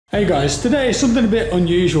Hey guys, today is something a bit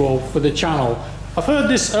unusual for the channel. I've heard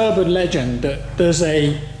this urban legend that there's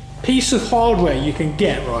a piece of hardware you can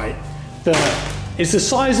get, right, that is the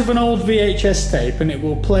size of an old VHS tape and it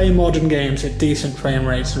will play modern games at decent frame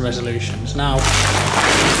rates and resolutions. Now,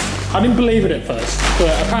 I didn't believe it at first, but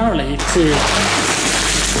apparently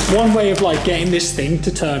one way of getting this thing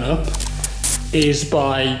to turn up is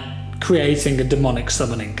by creating a demonic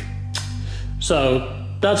summoning. So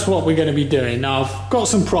that's what we're going to be doing. Now I've got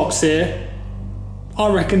some props here. I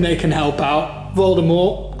reckon they can help out.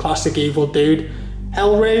 Voldemort, classic evil dude.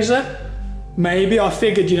 Hellraiser, maybe. I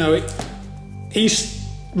figured, he's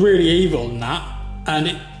really evil in that,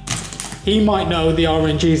 and he might know the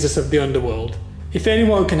RNGesus of the underworld. If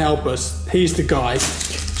anyone can help us, he's the guy.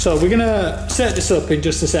 So we're gonna set this up in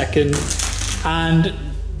just a second and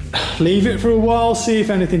leave it for a while, see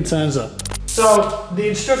if anything turns up. So the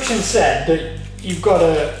instructions said that you've got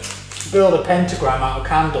to build a pentagram out of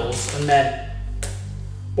candles, and then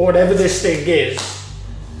whatever this thing is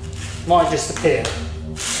might just appear.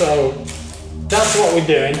 So that's what we're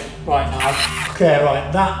doing right now. Okay,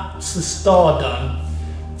 right, that's the star done.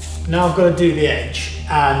 Now I've got to do the edge,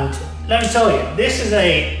 and let me tell you, this is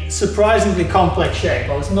a surprisingly complex shape.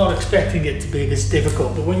 I was not expecting it to be this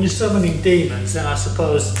difficult, but when you're summoning demons, then I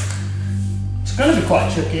suppose it's going to be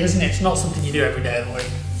quite tricky, isn't it? It's not something you do every day of the week.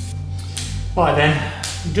 Right then,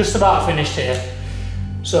 I'm just about finished here.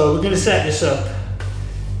 So we're going to set this up.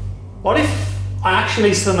 What if I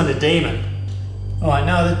actually summon a demon? Alright,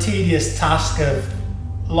 now the tedious task of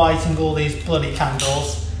lighting all these bloody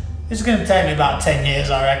candles. This is going to take me about 10 years,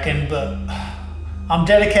 I reckon, but I'm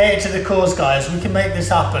dedicated to the cause, guys. We can make this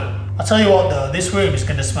happen. I'll tell you what though, this room is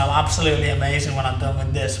going to smell absolutely amazing when I'm done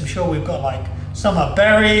with this. I'm sure we've got some are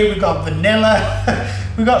berry, we've got vanilla,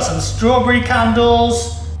 we've got some strawberry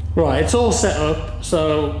candles. Right, it's all set up,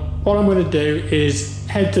 so what I'm going to do is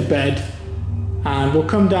head to bed and we'll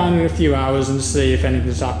come down in a few hours and see if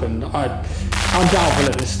anything's happened. I'm doubtful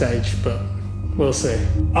at this stage, but we'll see.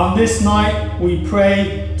 On this night, we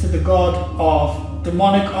pray to the god of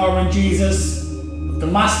demonic RNGesus, of the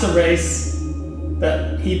master race,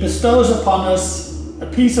 that he bestows upon us a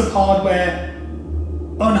piece of hardware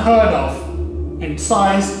unheard of in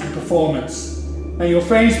size and performance. May your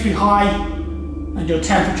frames be high and your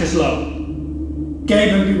temperature's low.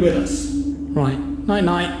 Gaben be with us. Right, night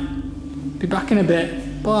night. Be back in a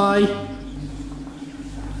bit. Bye.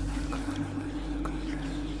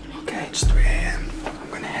 Okay, it's 3 AM. I'm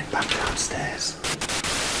gonna head back downstairs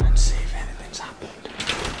and see if anything's happened.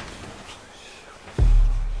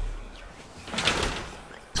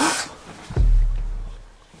 Oh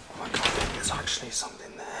my god, I think there's actually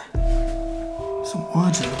something there. Some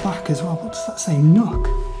words at the back as well. What does that say? Nook.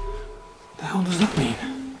 What the hell does that mean?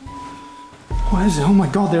 What is it? Oh my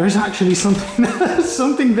god, there is actually something there.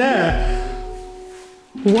 Something there.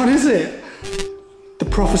 What is it? The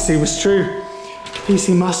prophecy was true.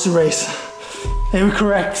 PC Master Race. They were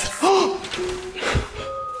correct.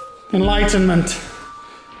 Enlightenment.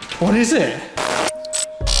 What is it?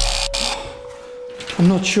 I'm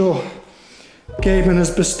not sure. Gaben has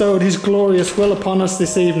bestowed his glorious will upon us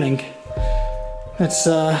this evening. Let's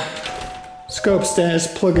go upstairs,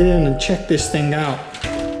 plug it in and check this thing out. I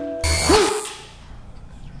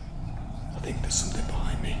think there's something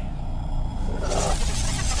behind me.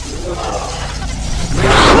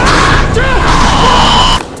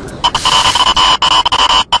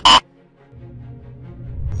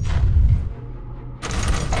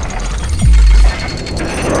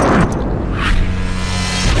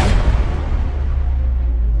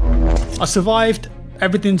 I survived.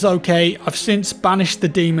 Everything's okay. I've since banished the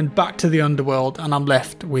demon back to the underworld and I'm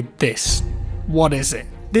left with this. What is it?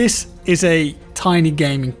 This is a tiny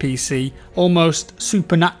gaming PC, almost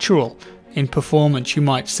supernatural in performance, you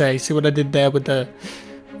might say. See what I did there with the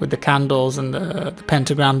candles and the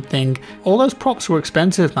pentagram thing? All those props were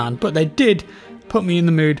expensive, man, but they did put me in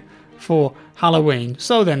the mood for Halloween.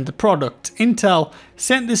 So then, the product. Intel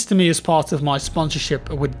sent this to me as part of my sponsorship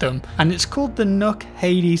with them, and it's called the Nook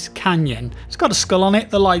Hades Canyon. It's got a skull on it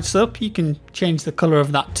that lights up. You can change the colour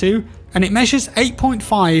of that too. And it measures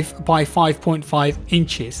 8.5 by 5.5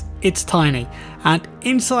 inches. It's tiny. And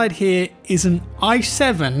inside here is an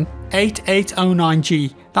i7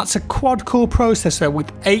 8809G. That's a quad-core processor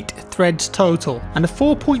with 8 threads total and a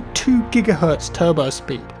 4.2 GHz turbo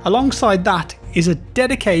speed. Alongside that is a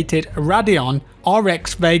dedicated Radeon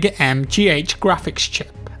RX Vega M GH graphics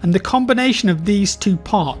chip. and the combination of these two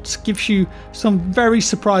parts gives you some very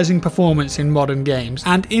surprising performance in modern games.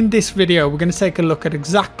 And in this video we're going to take a look at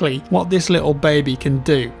exactly what this little baby can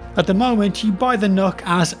do. At the moment you buy the NUC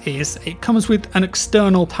as is. It comes with an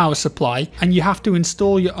external power supply and you have to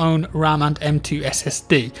install your own RAM and M2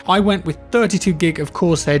 SSD. I went with 32GB of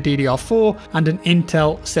Corsair DDR4 and an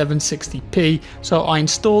Intel 760p, so I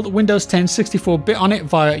installed Windows 10 64-bit on it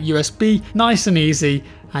via USB, nice and easy,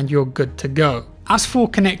 and you're good to go. As for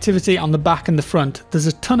connectivity on the back and the front, there's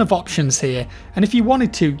a ton of options here, and if you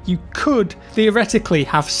wanted to, you could theoretically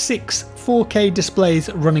have 6 4K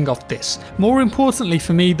displays running off this. More importantly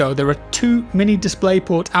for me though, there are 2 mini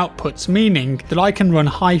DisplayPort outputs, meaning that I can run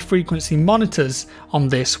high frequency monitors on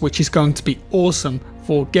this, which is going to be awesome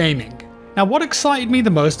for gaming. Now what excited me the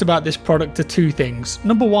most about this product are 2 things.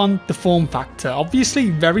 Number 1, the form factor. Obviously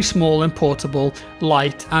very small and portable,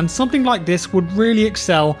 light, and something like this would really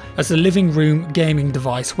excel as a living room gaming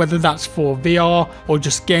device, whether that's for VR or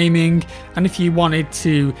just gaming. And if you wanted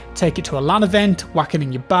to take it to a LAN event, whack it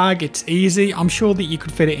in your bag, it's easy. I'm sure that you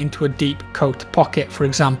could fit it into a deep coat pocket, for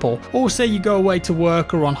example. Or say you go away to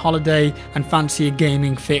work or on holiday and fancy a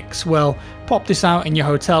gaming fix, well, pop this out in your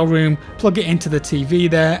hotel room, plug it into the TV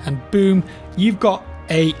there, and boom, you've got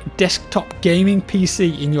a desktop gaming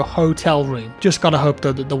PC in your hotel room. Just gotta hope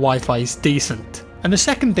though that the Wi-Fi is decent. And the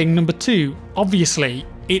second thing, number 2, obviously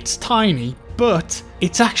it's tiny, but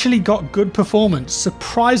it's actually got good performance,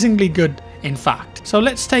 surprisingly good in fact. So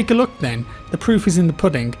let's take a look then. The proof is in the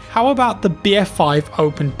pudding. How about the BF5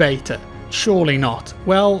 Open Beta? Surely not.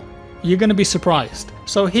 Well, you're going to be surprised.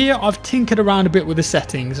 So here I've tinkered around a bit with the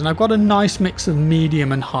settings and I've got a nice mix of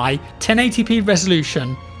medium and high, 1080p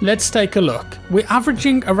resolution. Let's take a look. We're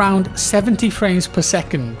averaging around 70 frames per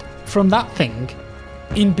second from that thing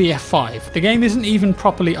in BF5. The game isn't even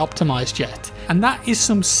properly optimized yet, and that is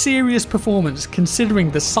some serious performance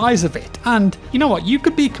considering the size of it. And you know what, you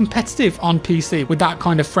could be competitive on PC with that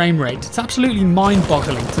kind of frame rate. It's absolutely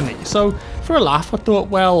mind-boggling to me. So for a laugh I thought,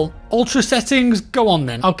 well, ultra settings, go on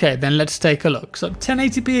then. Okay, then let's take a look. So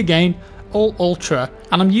 1080p again, all ultra,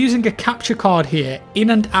 and I'm using a capture card here in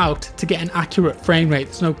and out to get an accurate frame rate.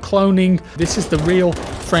 There's no cloning, this is the real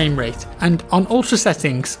frame rate. And on ultra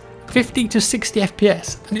settings, 50 to 60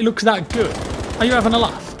 FPS, and it looks that good. Are you having a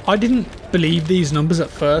laugh? I didn't believe these numbers at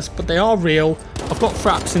first, but they are real. I've got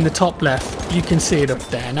Fraps in the top left, you can see it up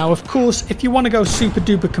there. Now of course, if you want to go super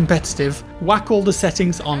duper competitive, whack all the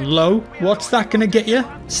settings on low. What's that going to get you?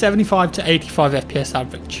 75 to 85 FPS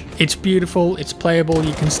average. It's beautiful, it's playable,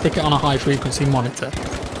 you can stick it on a high frequency monitor.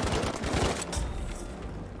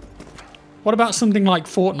 What about something like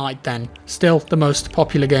Fortnite then? Still the most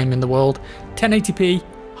popular game in the world. 1080p,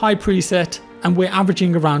 high preset, and we're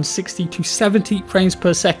averaging around 60 to 70 frames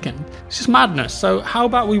per second. This is madness. So how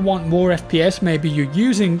about we want more FPS? Maybe you're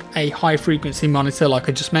using a high frequency monitor like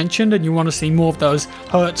I just mentioned and you want to see more of those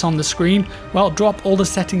hertz on the screen. Well, drop all the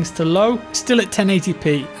settings to low, still at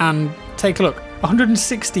 1080p, and take a look.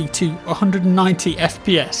 160 to 190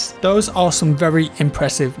 FPS. Those are some very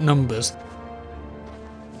impressive numbers.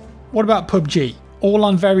 What about PUBG? All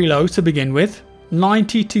on very low to begin with.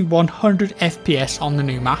 90 to 100 FPS on the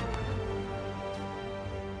new map.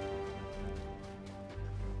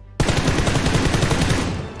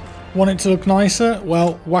 Want it to look nicer?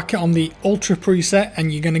 Well, whack it on the Ultra preset and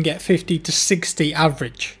you're going to get 50 to 60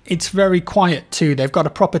 average. It's very quiet too. They've got a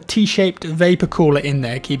proper T-shaped vapor cooler in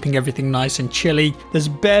there, keeping everything nice and chilly. There's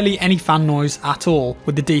barely any fan noise at all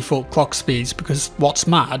with the default clock speeds, because what's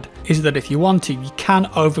mad is that if you want to, you can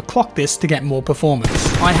overclock this to get more performance.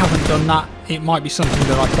 I haven't done that. It might be something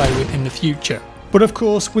that I play with in the future. But of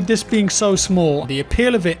course, with this being so small, the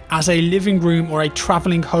appeal of it as a living room or a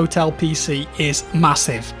travelling hotel PC is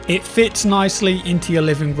massive. It fits nicely into your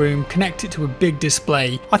living room, connect it to a big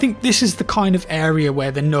display. I think this is the kind of area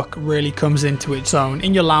where the NUC really comes into its own.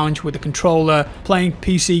 In your lounge with a controller, playing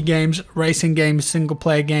PC games, racing games, single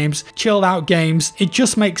player games, chilled out games. It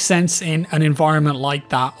just makes sense in an environment like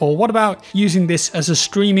that. Or what about using this as a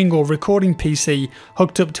streaming or recording PC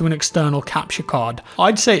hooked up to an external capture card?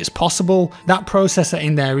 I'd say it's possible. That processor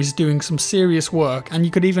in there is doing some serious work, and you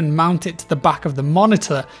could even mount it to the back of the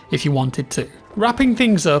monitor if you wanted to. Wrapping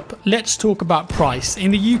things up, let's talk about price. In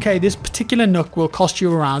the UK, this particular NUC will cost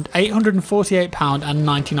you around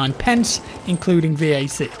 £848.99, including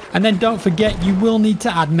VAT. And then don't forget, you will need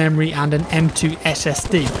to add memory and an M2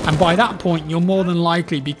 SSD. And by that point, you'll more than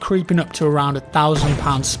likely be creeping up to around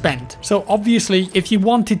 £1,000 spent. So obviously, if you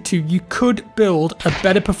wanted to, you could build a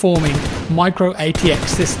better performing micro ATX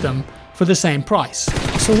system for the same price.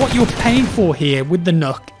 So what you're paying for here with the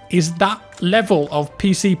NUC is that level of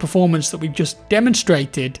PC performance that we've just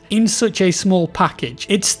demonstrated in such a small package.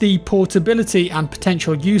 It's the portability and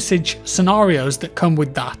potential usage scenarios that come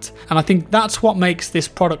with that. And I think that's what makes this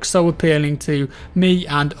product so appealing to me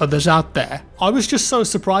and others out there. I was just so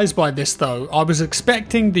surprised by this though. I was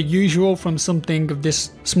expecting the usual from something of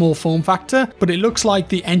this small form factor, but it looks like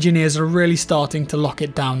the engineers are really starting to lock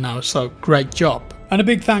it down now, so great job. And a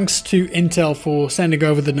big thanks to Intel for sending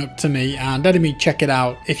over the NUC to me and letting me check it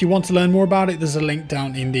out. If you want to learn more about it, there's a link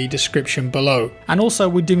down in the description below. And also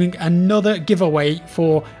we're doing another giveaway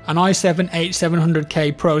for an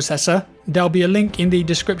i7-8700K processor. There'll be a link in the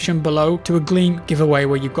description below to a Gleam giveaway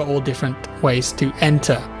where you've got all different ways to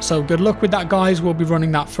enter. So good luck with that, guys. We'll be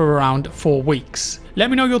running that for around 4 weeks. Let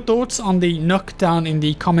me know your thoughts on the NUC down in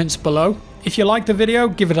the comments below. If you liked the video,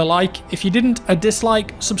 give it a like. If you didn't, a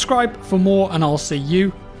dislike. Subscribe for more, and I'll see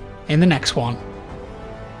you in the next one.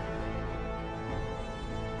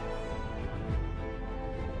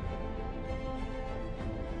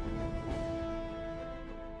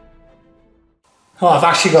 Oh, I've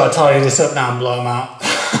actually got to tidy this up now and blow them out.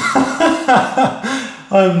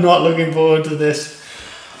 I'm not looking forward to this.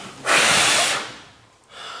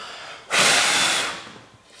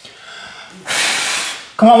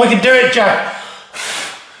 Come on, we can do it, Jack.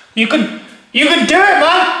 You can do it,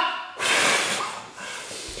 man.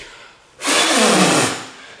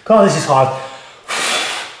 God, this is hard.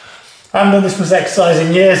 I haven't done this much exercise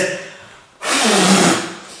in years.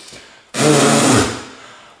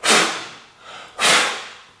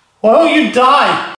 Why don't you die?